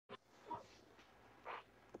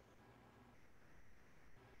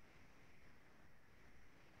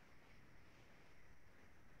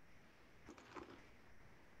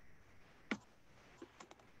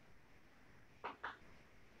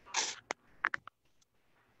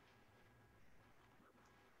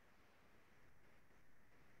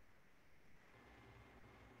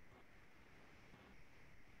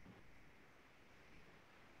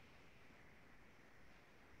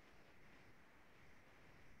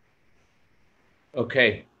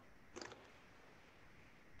Okay.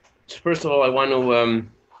 First of all, I want to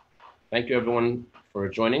thank you everyone for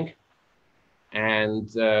joining and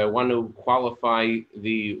want to qualify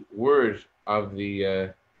the word of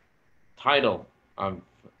the title of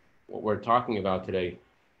what we're talking about today.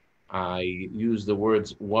 I use the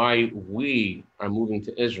words why we are moving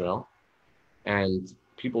to Israel, and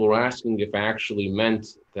people were asking if I actually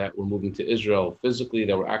meant that we're moving to Israel physically,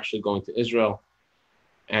 that we're actually going to Israel.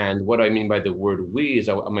 And what I mean by the word we is,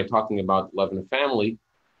 am I talking about love and family?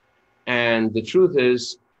 And the truth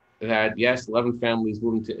is that, yes, 11 families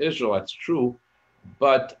moving to Israel, that's true.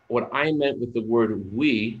 But what I meant with the word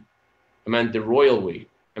we, I meant the royal we.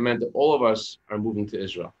 I meant that all of us are moving to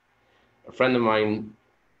Israel. A friend of mine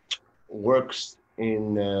works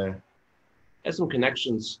has some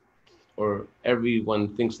connections, or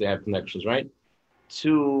everyone thinks they have connections, right?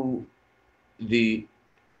 To the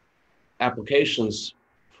applications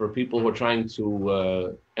for people who are trying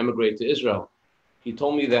to emigrate to Israel. He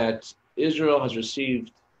told me that Israel has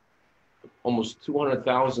received almost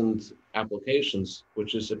 200,000 applications,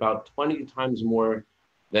 which is about 20 times more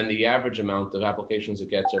than the average amount of applications it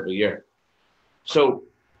gets every year. So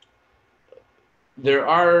there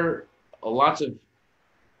are lots of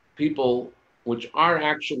people which are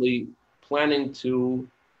actually planning to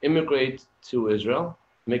immigrate to Israel,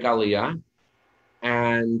 make aliyah.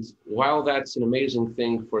 And while that's an amazing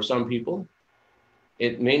thing for some people,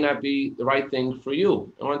 it may not be the right thing for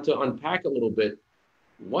you. I want to unpack a little bit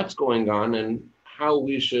what's going on and how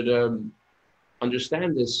we should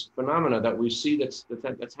understand this phenomena that we see that's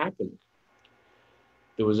happening.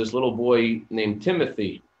 There was this little boy named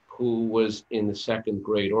Timothy who was in the second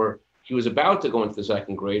grade, or he was about to go into the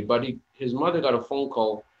second grade, but his mother got a phone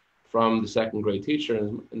call from the second grade teacher,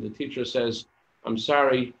 and the teacher says, "I'm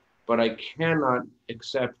sorry, but I cannot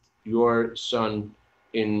accept your son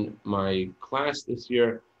in my class this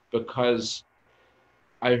year because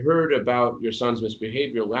I heard about your son's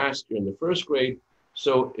misbehavior last year in the first grade.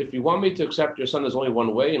 So if you want me to accept your son, there's only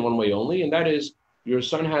one way and one way only, and that is your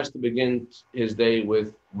son has to begin his day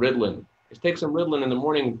with Ritalin. Just take some Ritalin in the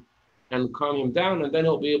morning and calm him down, and then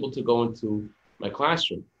he'll be able to go into my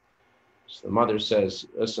classroom." So the mother says,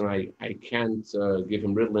 "Listen, I can't give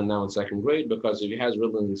him Ritalin now in second grade because if he has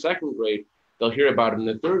Ritalin in second grade, they'll hear about it in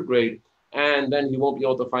the third grade, and then he won't be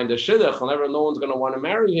able to find a shidduch. No one's going to want to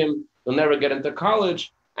marry him. He'll never get into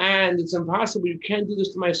college, and it's impossible. You can't do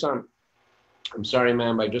this to my son." "I'm sorry,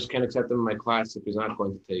 ma'am. I just can't accept him in my class if he's not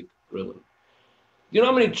going to take Ritalin." You know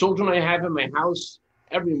how many children I have in my house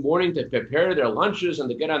every morning to prepare their lunches and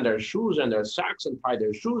to get on their shoes and their socks and tie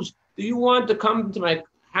their shoes? Do you want to come to my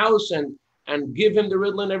house and give him the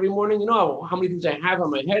Ritalin every morning? You know how many things I have on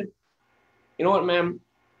my head? You know what, ma'am?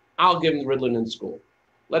 I'll give him the Ritalin in school.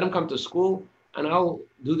 Let him come to school, and I'll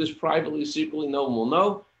do this privately, secretly. No one will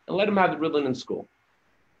know, and let him have the Ritalin in school.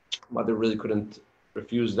 Mother really couldn't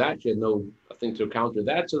refuse that. She had no thing to counter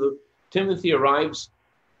that. So Timothy arrives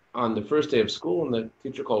on the first day of school, and the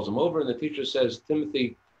teacher calls him over, and the teacher says,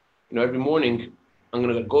 "Timothy, every morning I'm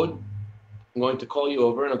going to call you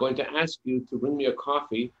over, and I'm going to ask you to bring me a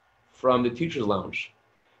coffee from the teacher's lounge.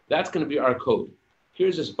 That's going to be our code.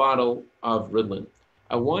 Here's this bottle of Ritalin.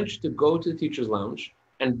 I want you to go to the teacher's lounge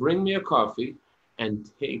and bring me a coffee and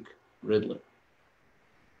take Ritalin."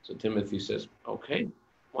 So Timothy says, "Okay,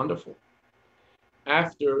 wonderful."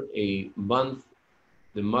 After a month,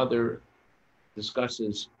 the mother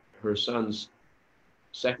discusses her son's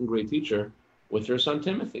second grade teacher with her son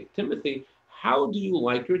Timothy. "Timothy, how do you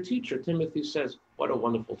like your teacher?" Timothy says, "What a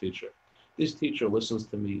wonderful teacher. This teacher listens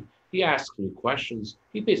to me. He asks me questions.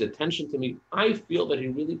 He pays attention to me. I feel that he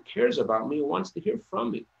really cares about me and wants to hear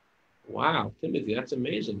from me." "Wow, Timothy, that's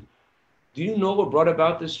amazing. Do you know what brought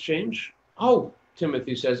about this change?" "Oh,"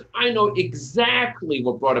 Timothy says, "I know exactly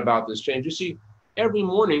what brought about this change. You see, every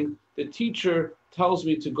morning the teacher tells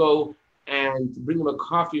me to go and bring him a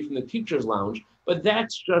coffee from the teacher's lounge, but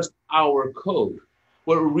that's just our code.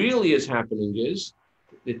 What really is happening is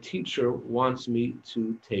the teacher wants me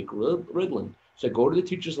to take Ritalin. So I go to the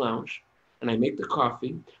teacher's lounge and I make the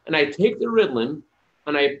coffee and I take the Ritalin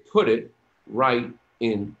and I put it right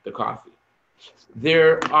in the coffee."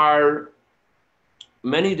 There are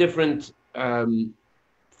many different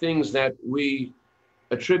things that we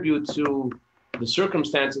attribute to the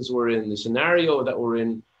circumstances we're in, the scenario that we're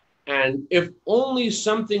in. And if only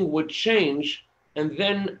something would change, and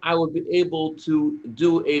then I would be able to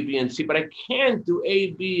do A, B, and C. But I can't do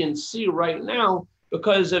A, B, and C right now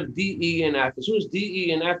because of D, E, and F. As soon as D,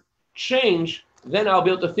 E, and F change, then I'll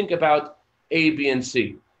be able to think about A, B, and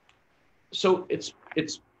C. So it's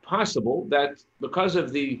possible that because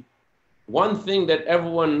of the One thing that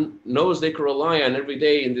everyone knows they can rely on every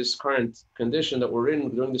day in this current condition that we're in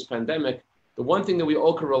during this pandemic, the one thing that we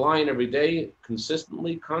all can rely on every day,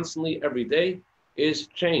 consistently, constantly, every day, is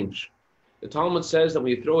change. The Talmud says that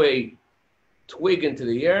when you throw a twig into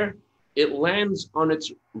the air, it lands on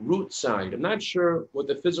its root side. I'm not sure what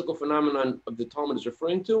the physical phenomenon of the Talmud is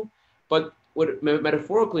referring to, but what it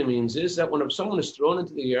metaphorically means is that when someone is thrown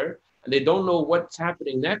into the air and they don't know what's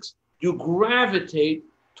happening next, you gravitate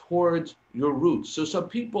towards your roots. So some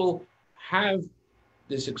people have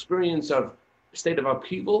this experience of state of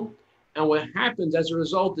upheaval, and what happens as a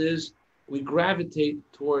result is we gravitate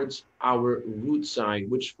towards our root side,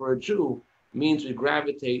 which for a Jew means we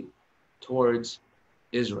gravitate towards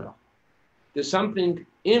Israel. There's something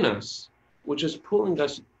in us which is pulling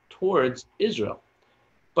us towards Israel.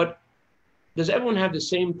 But does everyone have the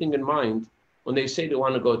same thing in mind when they say they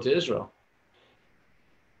want to go to Israel?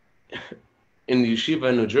 In the yeshiva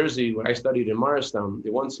in New Jersey, where I studied in Morristown, they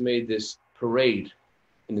once made this parade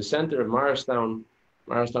in the center of Morristown.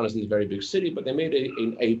 Morristown is this very big city, but they made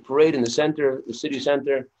a parade in the center, the city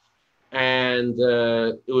center, and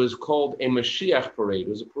it was called a Mashiach parade. It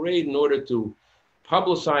was a parade in order to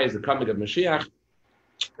publicize the coming of Mashiach,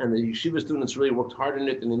 and the yeshiva students really worked hard on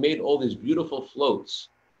it, and they made all these beautiful floats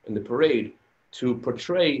in the parade to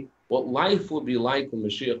portray what life will be like when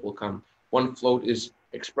Mashiach will come. One float is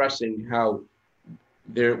expressing how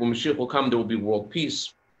when Mashiach will come, there will be world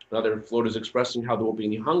peace. Another float is expressing how there will be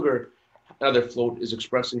any hunger. Another float is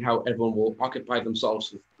expressing how everyone will occupy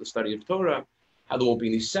themselves with the study of Torah, how there won't be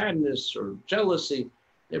any sadness or jealousy.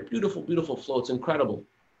 They're beautiful, beautiful floats, incredible.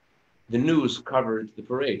 The news covered the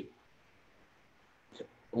parade.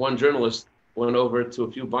 One journalist went over to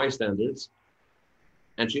a few bystanders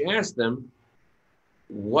and she asked them,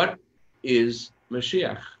 "What is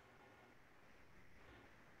Mashiach?"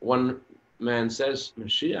 One man says,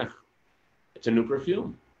 "Mashiach, it's a new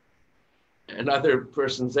perfume." Another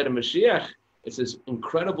person said, "Mashiach, it's this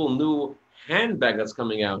incredible new handbag that's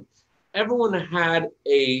coming out." Everyone had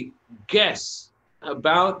a guess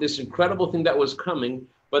about this incredible thing that was coming,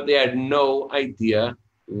 but they had no idea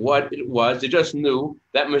what it was. They just knew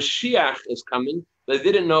that Mashiach is coming. They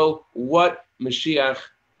didn't know what Mashiach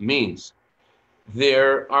means.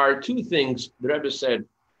 There are two things the Rebbe said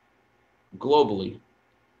globally,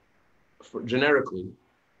 generically,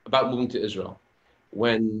 about moving to Israel.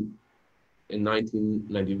 When in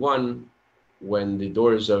 1991, when the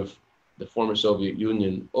doors of the former Soviet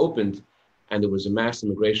Union opened and there was a mass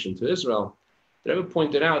immigration to Israel, the Rebbe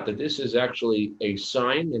pointed out that this is actually a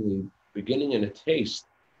sign and the beginning and a taste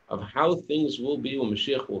of how things will be when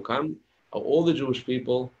Mashiach will come, how all the Jewish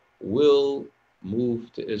people will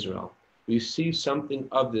move to Israel. We see something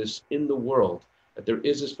of this in the world, that there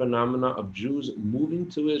is this phenomena of Jews moving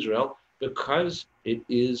to Israel because it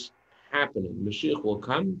is happening. Mashiach will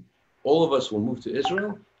come, all of us will move to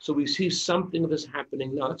Israel, so we see something of this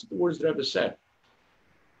happening now. That's what the words the Rebbe said.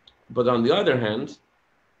 But on the other hand,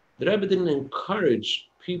 the Rebbe didn't encourage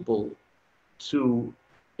people to,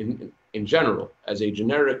 in general, as a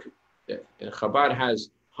generic, Chabad has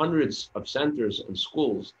hundreds of centers and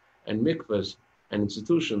schools and mikvahs and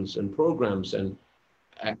institutions and programs and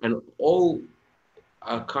all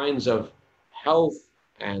kinds of health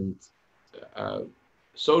and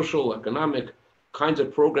social, economic kinds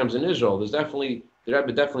of programs in Israel. The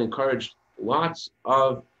Rebbe definitely encouraged lots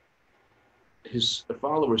of his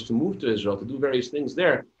followers to move to Israel, to do various things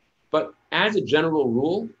there. But as a general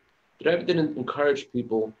rule, the Rebbe didn't encourage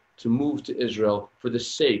people to move to Israel for the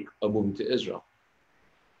sake of moving to Israel.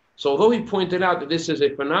 So although he pointed out that this is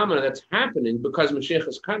a phenomenon that's happening because Mashiach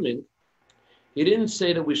is coming, he didn't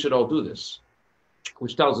say that we should all do this,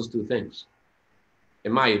 which tells us two things,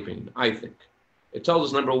 in my opinion, I think. It tells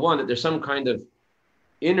us, number one, that there's some kind of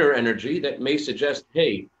inner energy that may suggest,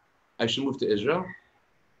 hey, I should move to Israel,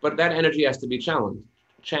 but that energy has to be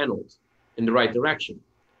channeled in the right direction.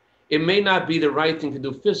 It may not be the right thing to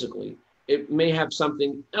do physically. It may have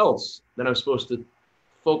something else that I'm supposed to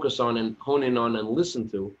focus on and hone in on and listen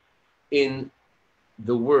to in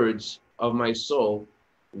the words of my soul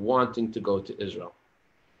wanting to go to Israel.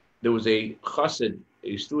 There was a chassid,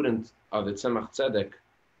 a student of the Tzemach Tzedek,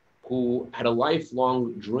 who had a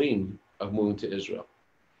lifelong dream of moving to Israel.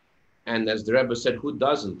 And as the Rebbe said, who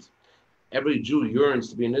doesn't? Every Jew yearns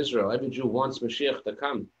to be in Israel. Every Jew wants Mashiach to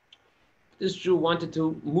come. This Jew wanted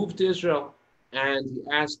to move to Israel, and he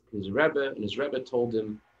asked his Rebbe, and his Rebbe told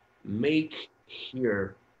him, "Make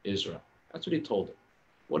here Israel." That's what he told him.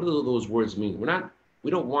 What do those words mean? We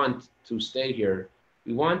don't want to stay here.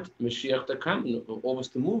 We want Mashiach to come and all of us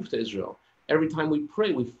to move to Israel. Every time we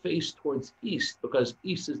pray, we face towards east because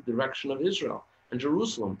east is the direction of Israel and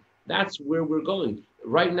Jerusalem. That's where we're going.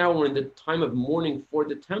 Right now, we're in the time of mourning for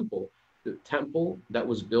the temple that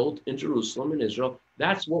was built in Jerusalem in Israel.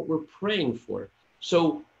 That's what we're praying for. So,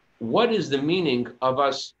 what is the meaning of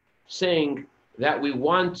us saying that we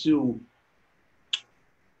want to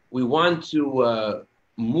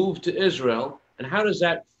move to Israel, and how does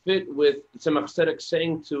that fit with Tzemach Tzedek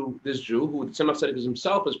saying to this Jew, who Tzemach Tzedek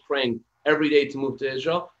himself is praying every day to move to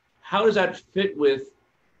Israel? How does that fit with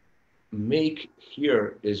make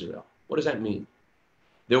here Israel? What does that mean?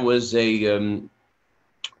 There was a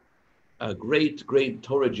great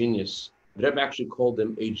Torah genius. The Rebbe actually called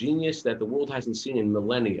him a genius that the world hasn't seen in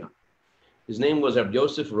millennia. His name was Rabbi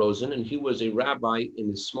Yosef Rosen, and he was a rabbi in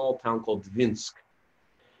a small town called Dvinsk.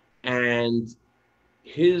 And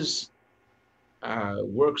his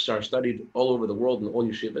works are studied all over the world in all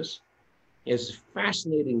yeshivas. He has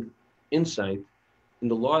fascinating insight in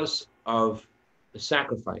the laws of the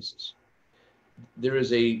sacrifices. There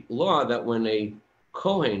is a law that when a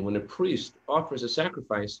Kohen, when a priest offers a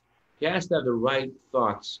sacrifice, he has to have the right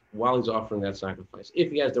thoughts while he's offering that sacrifice.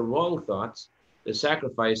 If he has the wrong thoughts, the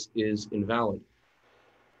sacrifice is invalid.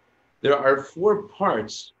 There are 4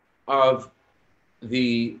 parts of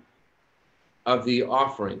the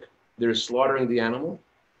offering. There is slaughtering the animal.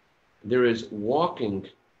 There is walking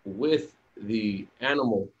with the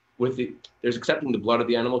animal. There's accepting the blood of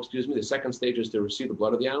the animal. The second stage is to receive the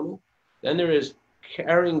blood of the animal. Then there is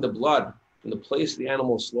carrying the blood from the place the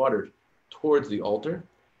animal is slaughtered towards the altar.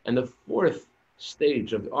 And the 4th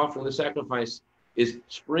stage of offering the sacrifice is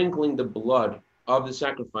sprinkling the blood of the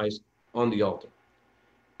sacrifice on the altar.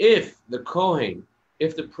 If the Kohen,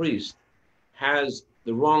 if the priest has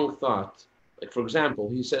the wrong thought, like for example,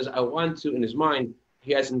 he says, I want to, in his mind,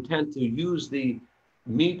 he has intent to use the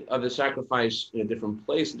meat of the sacrifice in a different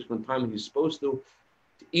place, a different time than he's supposed to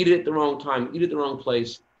eat it at the wrong time, eat it at the wrong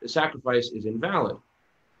place, the sacrifice is invalid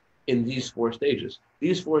in these 4 stages.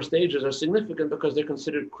 These 4 stages are significant because they're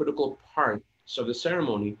considered critical parts of the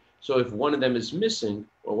ceremony. So if one of them is missing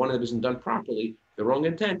or one of them isn't done properly, the wrong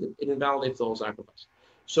intent, it invalidates the whole sacrifice.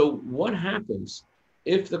 So what happens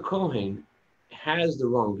if the Kohen has the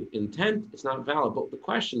wrong intent? It's not valid. But the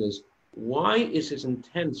question is, why is his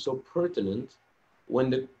intent so pertinent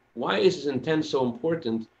why is his intent so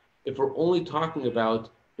important if we're only talking about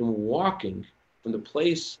him walking from the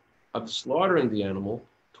place of slaughtering the animal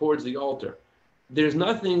towards the altar? There's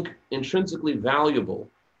nothing intrinsically valuable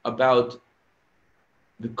about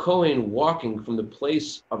the Kohen walking from the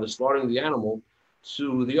place of the slaughtering the animal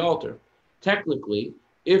to the altar. Technically,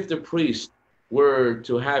 if the priest were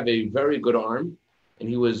to have a very good arm and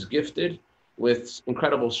he was gifted with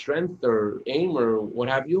incredible strength or aim or what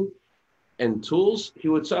have you, and tools, he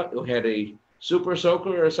had a super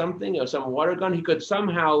soaker or something, or some water gun, he could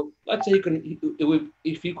somehow, let's say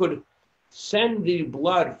if he could send the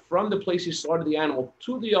blood from the place he slaughtered the animal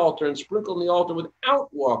to the altar and sprinkle on the altar without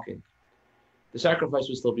walking, the sacrifice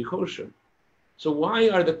would still be kosher. So why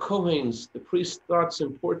are the Kohen's, the priest's thoughts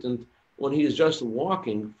important when he is just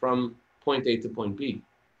walking from point A to point B?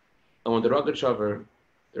 And when the Rogatchover,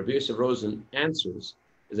 the Rabbi Yosef Rosen, answers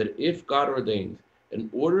is that if God ordained, in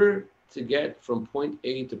order to get from point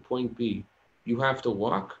A to point B, you have to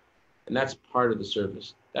walk, and that's part of the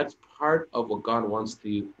service. That's part of what God wants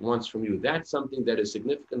from you. That's something that is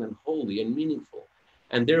significant and holy and meaningful,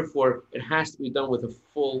 and therefore it has to be done with a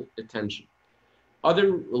full attention.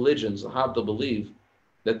 Other religions have to believe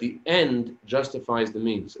that the end justifies the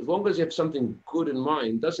means. As long as you have something good in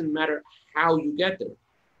mind, doesn't matter how you get there.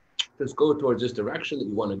 Just go towards this direction that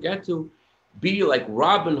you want to get to. Be like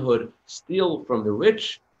Robin Hood, steal from the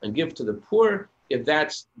rich and give to the poor. If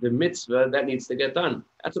that's the mitzvah, that needs to get done.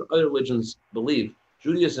 That's what other religions believe.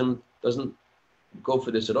 Judaism doesn't go for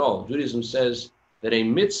this at all. Judaism says that a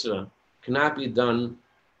mitzvah cannot be done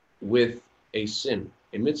with a sin.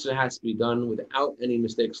 A mitzvah has to be done without any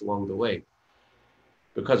mistakes along the way.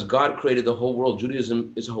 Because God created the whole world.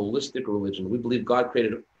 Judaism is a holistic religion. We believe God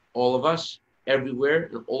created all of us, everywhere,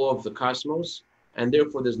 in all of the cosmos. And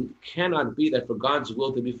therefore, there cannot be that for God's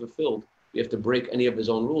will to be fulfilled, we have to break any of his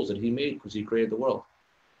own rules that he made because he created the world.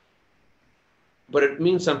 But it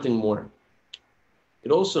means something more.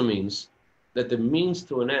 It also means that the means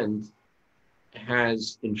to an end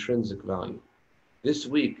has intrinsic value. This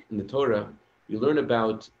week in the Torah, you learn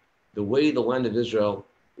about the way the land of Israel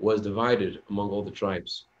was divided among all the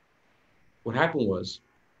tribes. What happened was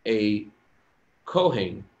a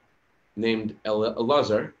Kohen named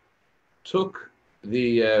Elazar took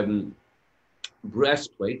the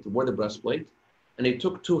breastplate, wore the breastplate, and he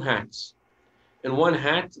took 2 hats. In one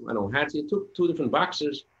hat, he took 2 different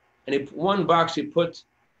boxes, and in one box he put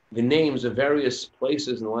the names of various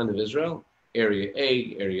places in the land of Israel, area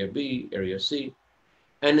A, area B, area C.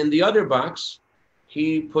 And in the other box,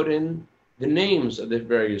 he put in the names of the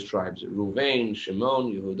various tribes, Ruvain,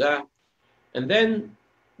 Shimon, Yehuda. And then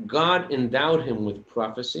God endowed him with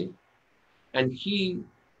prophecy, and he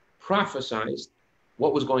prophesied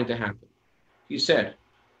what was going to happen. He said,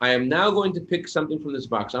 I am now going to pick something from this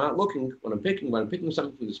box. I'm not looking when I'm picking, but I'm picking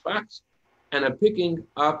something from this box, and I'm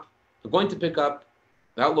going to pick up,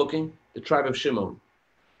 without looking, the tribe of Shimon.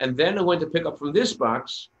 And then I'm going to pick up from this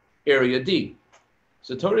box, area D.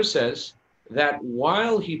 So Torah says that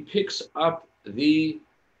while he picks up the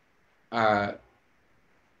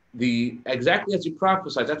exactly as he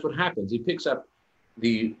prophesied, that's what happens. He picks up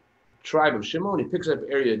the tribe of Shimon, he picks up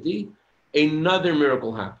area D, another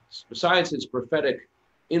miracle happens. Besides his prophetic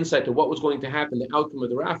insight to what was going to happen, the outcome of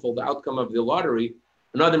the raffle, the outcome of the lottery,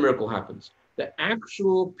 another miracle happens. The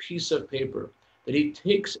actual piece of paper that he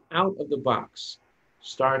takes out of the box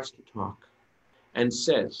starts to talk and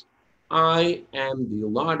says, I am the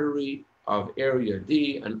lottery of area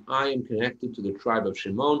D, and I am connected to the tribe of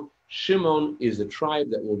Shimon. Shimon is the tribe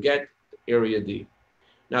that will get area D.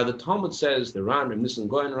 Now the Talmud says, the Rambam Nissen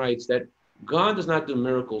Goyen writes that God does not do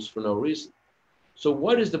miracles for no reason. So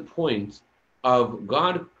what is the point of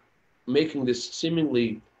God making this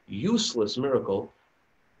seemingly useless miracle,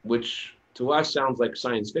 which to us sounds like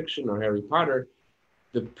science fiction or Harry Potter?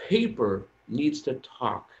 The paper needs to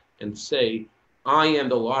talk and say, I am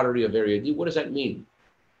the lottery of area D. What does that mean?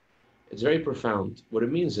 It's very profound. What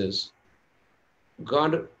it means is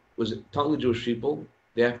God was telling the Jewish people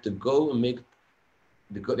they have to go and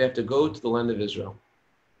they have to go to the land of Israel.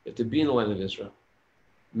 They have to be in the land of Israel.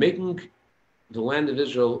 Making the land of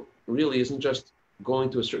Israel really isn't just going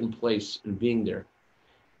to a certain place and being there.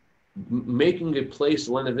 Making a place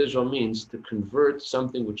the land of Israel means to convert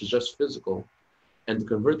something which is just physical and to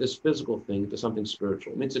convert this physical thing to something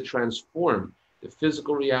spiritual. It means to transform the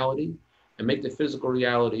physical reality and make the physical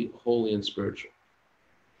reality holy and spiritual.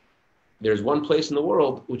 There's one place in the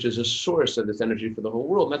world which is a source of this energy for the whole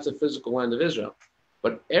world, and that's the physical land of Israel.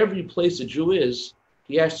 But every place a Jew is,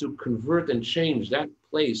 he has to convert and change that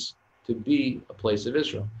place to be a place of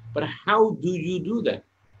Israel. But how do you do that?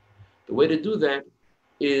 The way to do that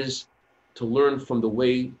is to learn from the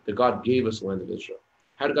way that God gave us the land of Israel.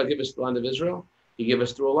 How did God give us the land of Israel? He gave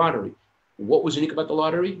us through a lottery. What was unique about the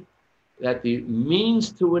lottery? That the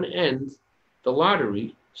means to an end, the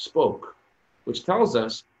lottery spoke, which tells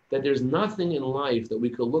us that there's nothing in life that we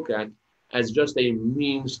could look at as just a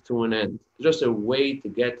means to an end, just a way to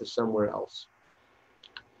get to somewhere else.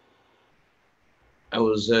 I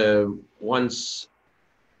was once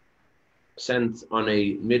sent on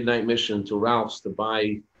a midnight mission to Ralph's to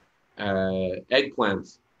buy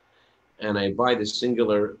eggplant, and I buy this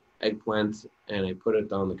singular eggplant and I put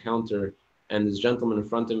it on the counter, and this gentleman in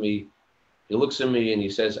front of me, he looks at me and he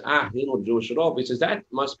says, he didn't look Jewish at all, but he says, that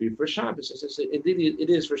must be for Shabbos. I said, it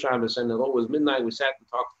is for Shabbos, and although it was midnight, we sat and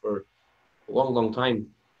talked for a long, long time,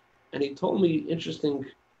 and he told me interesting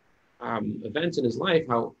events in his life,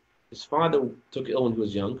 how his father took ill when he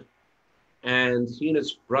was young, and he and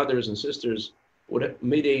his brothers and sisters would have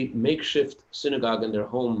made a makeshift synagogue in their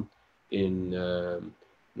home in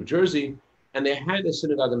New Jersey, and they had a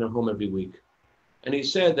synagogue in their home every week. And he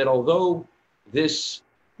said that although this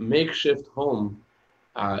makeshift home,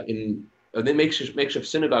 the makeshift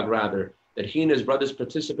synagogue rather, that he and his brothers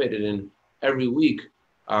participated in every week,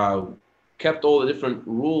 kept all the different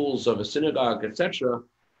rules of a synagogue, etc.,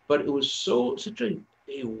 but it was such a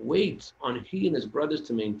weight on he and his brothers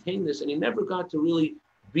to maintain this, and he never got to really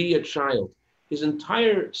be a child. His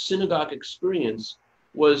entire synagogue experience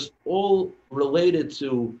was all related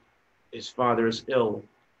to his father is ill,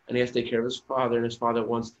 and he has to take care of his father, and his father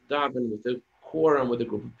wants to daven with a quorum, with a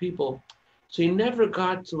group of people. So he never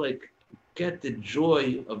got to get the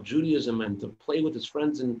joy of Judaism and to play with his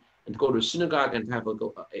friends and go to a synagogue and to have a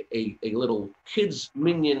little kids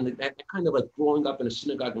minyan, that kind of growing up in a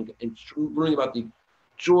synagogue and learning about the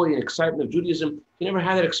joy and excitement of Judaism. He never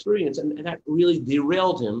had that experience, and that really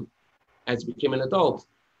derailed him as he became an adult.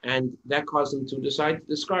 And that caused him to decide to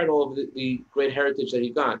discard all of the great heritage that he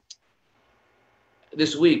got.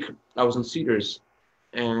 This week, I was in Cedars,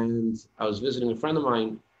 and I was visiting a friend of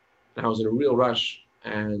mine, and I was in a real rush,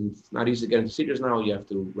 and it's not easy to get into Cedars now. You have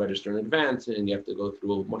to register in advance, and you have to go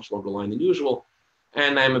through a much longer line than usual.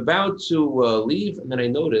 And I'm about to leave, and then I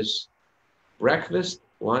notice breakfast,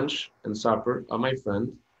 lunch, and supper of my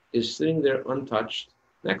friend is sitting there untouched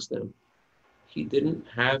next to him. He didn't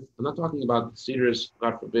have, I'm not talking about Cedars,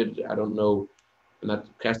 God forbid, I don't know, I'm not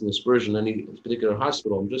casting aspersion on any particular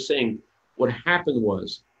hospital. I'm just saying what happened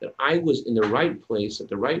was that I was in the right place at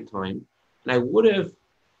the right time, and I would have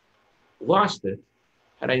lost it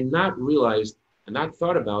had I not realized and not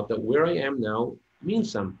thought about that where I am now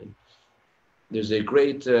means something. There's a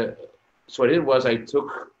great, so what I did was I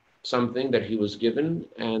took something that he was given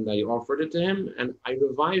and I offered it to him and I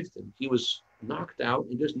revived him. He was knocked out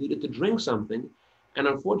and just needed to drink something. And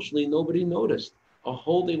unfortunately, nobody noticed. A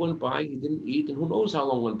whole day went by, he didn't eat, and who knows how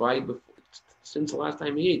long went by since the last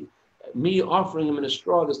time he ate. Me offering him in a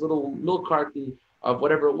straw, this little milk carton of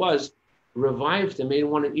whatever it was, revived him, made him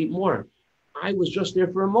want to eat more. I was just there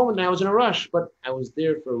for a moment and I was in a rush, but I was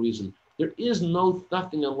there for a reason. There is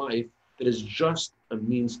nothing in life that is just a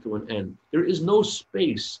means to an end. There is no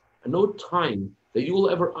space and no time that you will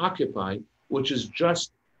ever occupy, which is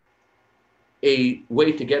just a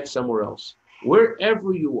way to get somewhere else.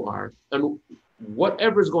 Wherever you are and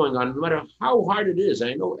whatever is going on, no matter how hard it is,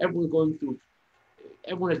 I know everyone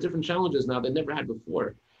has different challenges now they never had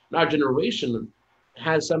before. And our generation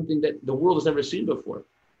has something that the world has never seen before.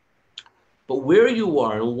 But where you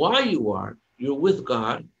are and why you are, you're with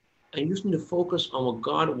God, and you just need to focus on what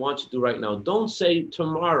God wants to do right now. Don't say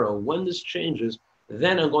tomorrow, when this changes,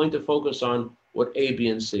 then I'm going to focus on what A, B,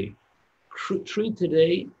 and C. Treat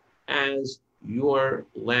today as your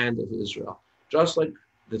land of Israel. Just like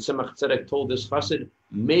the Tzemach Tzedek told this chassid,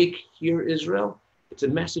 make here Israel. It's a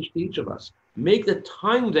message to each of us. Make the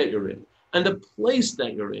time that you're in and the place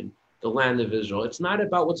that you're in the land of Israel. It's not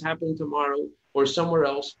about what's happening tomorrow or somewhere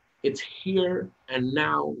else. It's here and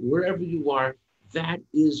now, wherever you are. That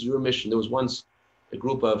is your mission. There was once a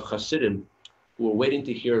group of chassidim who were waiting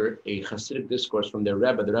to hear a chassidic discourse from their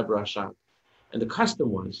Rebbe, the Rebbe Rashab. And the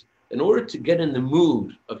custom was, in order to get in the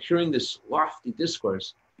mood of hearing this lofty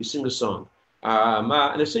discourse, you sing a song.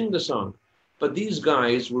 And they're singing the song. But these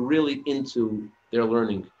guys were really into their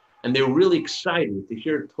learning. And they were really excited to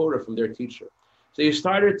hear Torah from their teacher. So they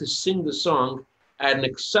started to sing the song at an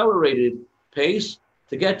accelerated pace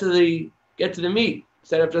to get to the meat,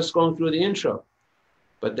 instead of just going through the intro.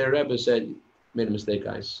 But their Rebbe said, made a mistake,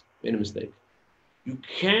 guys, made a mistake. You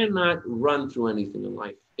cannot run through anything in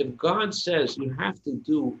life. If God says you have to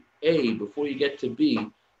do A before you get to B,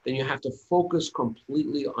 then you have to focus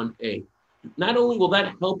completely on A. Not only will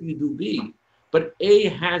that help you do B, but A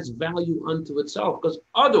has value unto itself, because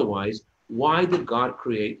otherwise, why did God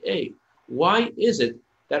create A? Why is it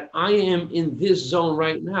that I am in this zone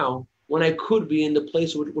right now when I could be in the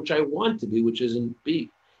place which I want to be, which is in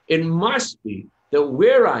B? It must be that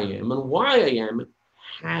where I am and why I am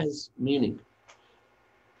has meaning.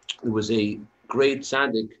 There was a great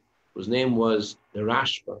tzaddik whose name was the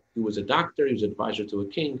Rashba. He was a doctor, he was an advisor to a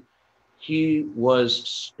king.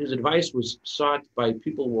 His advice was sought by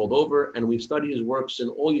people world over, and we've studied his works in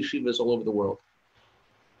all yeshivas all over the world.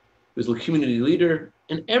 He was a community leader,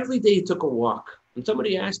 and every day he took a walk. And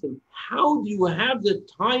somebody asked him, how do you have the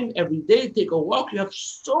time every day to take a walk? You have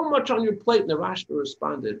so much on your plate. And the Rashba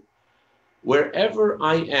responded, wherever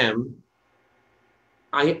I am,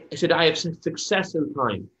 I said, I have success in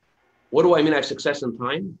time. What do I mean I have success in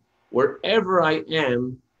time? Wherever I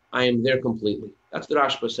am there completely. That's what the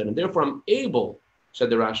Rashba said. And therefore I'm able, said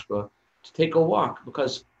the Rashba, to take a walk,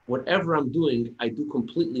 because whatever I'm doing, I do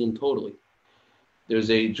completely and totally.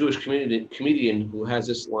 There's a Jewish comedian who has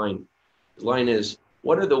this line. His line is,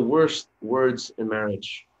 what are the worst words in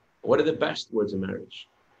marriage? What are the best words in marriage?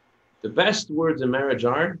 The best words in marriage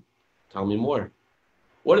are, tell me more.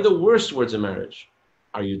 What are the worst words in marriage?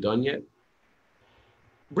 Are you done yet?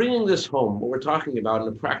 Bringing this home, what we're talking about on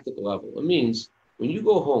a practical level, it means when you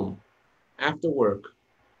go home after work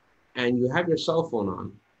and you have your cell phone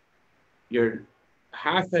on, you're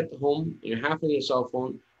half at home, you're half on your cell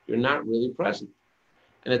phone, you're not really present.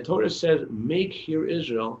 And the Torah says, make here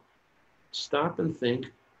Israel. Stop and think,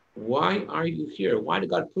 why are you here? Why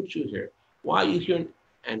did God put you here? Why are you here?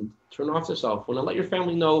 And turn off the cell phone and let your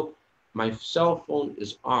family know, my cell phone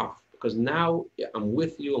is off, because now I'm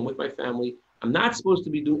with you, I'm with my family. I'm not supposed to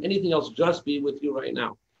be doing anything else, just be with you right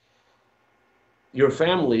now. Your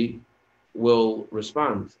family will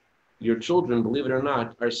respond. Your children, believe it or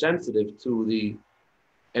not, are sensitive to the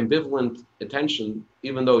ambivalent attention,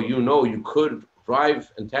 even though you know you could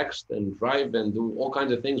drive and text and drive and do all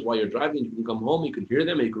kinds of things while you're driving. You can come home, you can hear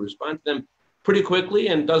them, and you can respond to them pretty quickly,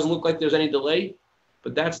 and it doesn't look like there's any delay.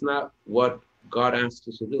 But that's not what God asks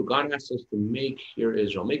us to do. God asks us to make here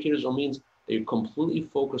Israel. Make here Israel means that you're completely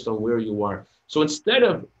focused on where you are. So instead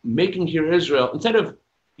of making here Israel, instead of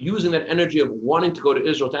using that energy of wanting to go to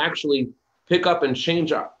Israel to actually pick up and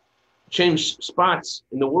change spots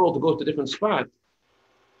in the world to go to a different spot,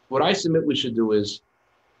 what I submit we should do is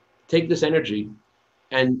take this energy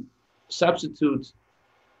and substitute,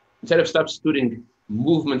 instead of substituting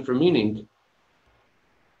movement for meaning,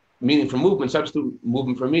 meaning for movement, substitute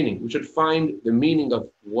movement for meaning. We should find the meaning of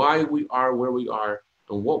why we are where we are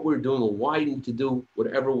and what we're doing and why we need to do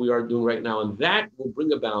whatever we are doing right now. And that will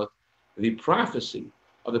bring about the prophecy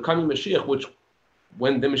of the coming Mashiach, which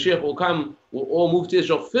when the Mashiach will come, we'll all move to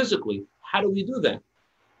Israel physically. How do we do that?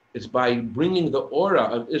 It's by bringing the aura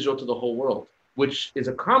of Israel to the whole world, which is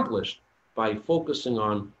accomplished by focusing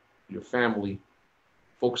on your family,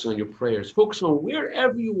 focusing on your prayers, focusing on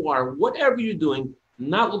wherever you are, whatever you're doing,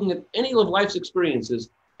 not looking at any of life's experiences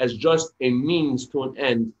as just a means to an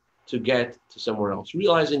end to get to somewhere else.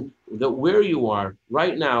 Realizing that where you are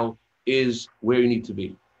right now is where you need to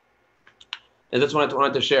be. And that's what I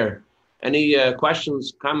wanted to share. Any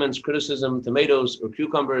questions, comments, criticism, tomatoes or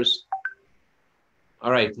cucumbers?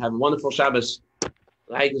 All right. Have a wonderful Shabbos.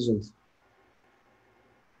 Gesund.